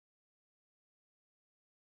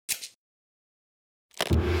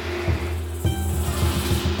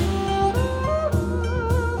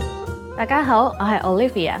大家好，我係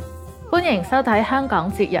Olivia， 歡迎收睇香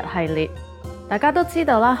港節日系列。大家都知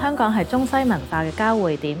道啦，香港係中西文化嘅交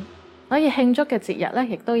匯點，所以慶祝嘅節日咧，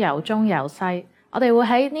亦都有中有西。我哋會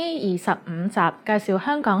喺呢25集介紹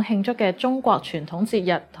香港慶祝嘅中國傳統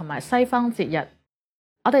節日同埋西方節日。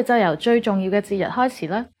我哋就由最重要嘅節日開始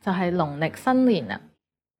啦，就係農曆新年啦。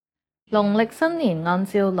農曆新年按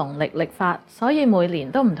照農曆曆法，所以每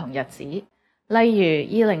年都唔同日子。例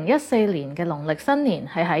如2014年嘅農曆新年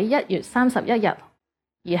係喺1月31日，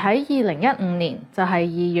而喺2015年就係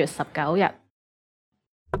2月19日。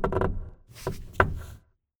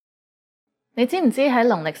你知唔知喺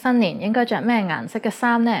農曆新年應該着咩顏色嘅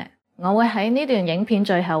衫呢？我會喺呢段影片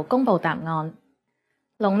最後公布答案。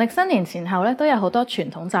農曆新年前後咧都有好多傳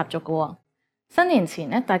統習俗嘅喎。新年前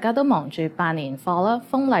咧，大家都忙住辦年貨啦、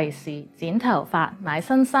封利是、剪頭髮、買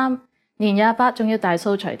新衫，年28仲要大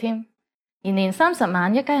掃除添。而年30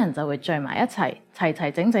晚，一家人就會聚埋一齊，齊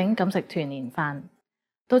齊整整咁食團年飯。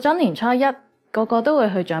到咗年初一，個個都會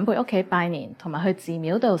去長輩屋企拜年，同埋去寺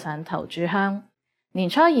廟度上頭炷香。年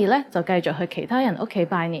初二咧就繼續去其他人屋企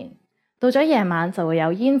拜年。到咗夜晚就會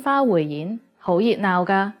有煙花匯演，好熱鬧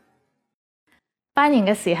㗎。拜年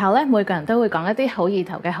嘅時候咧，每個人都會講一啲好意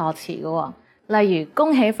頭嘅賀詞㗎喎。例如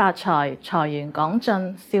恭喜發財、財源廣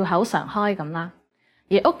進、笑口常開咁啦。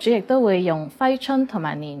而屋主亦都會用揮春同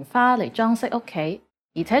埋年花嚟裝飾屋企，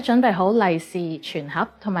而且準備好利是、全盒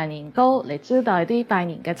同埋年糕嚟招待啲拜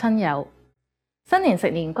年嘅親友。新年食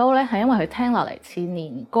年糕咧，係因為佢聽落嚟似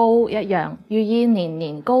年糕一樣，寓意年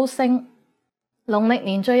年高升。農曆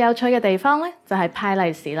年最有趣嘅地方咧，就係派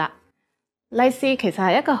利是啦。利是其實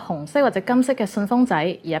係一個紅色或者金色嘅信封仔，而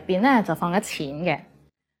入邊咧就放咗錢嘅。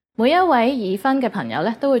每一位已婚嘅朋友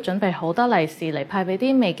咧，都會準備好多利是嚟派俾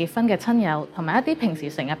啲未結婚嘅親友，同埋一啲平時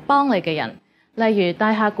成日幫你嘅人，例如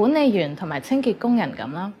大廈管理員同埋清潔工人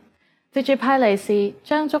咁啦。藉住派利是，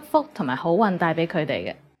將祝福同埋好運帶俾佢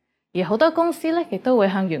哋嘅。而好多公司咧，亦都會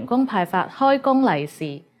向員工派發開工利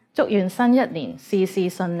是，祝願新一年事事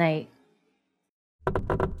順利。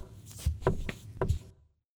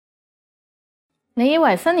你以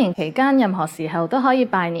為新年期間任何時候都可以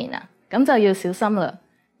拜年啊？咁就要小心啦。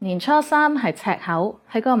年初3係赤口，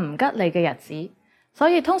係個唔吉利嘅日子，所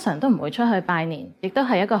以通常都唔會出去拜年，亦都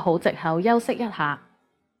係一個好藉口休息一下。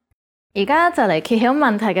而家就嚟揭曉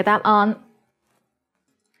問題嘅答案。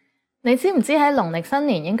你知唔知喺農曆新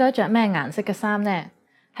年應該着咩顏色嘅衫呢？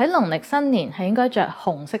喺農曆新年係應該着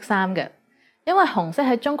紅色衫嘅，因為紅色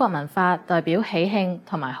喺中國文化代表喜慶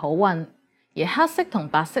同埋好運，而黑色同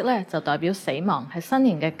白色咧就代表死亡，係新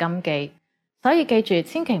年嘅禁忌。所以記住，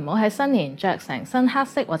千祈唔好喺新年着成身黑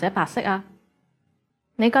色或者白色啊！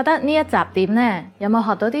你覺得呢一集點呢？有冇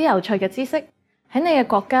學到啲有趣嘅知識？喺你嘅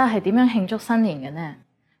國家係點樣慶祝新年嘅呢？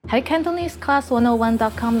喺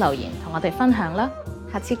CantoneseClass101.com 留言同我哋分享啦！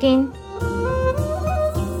下次見。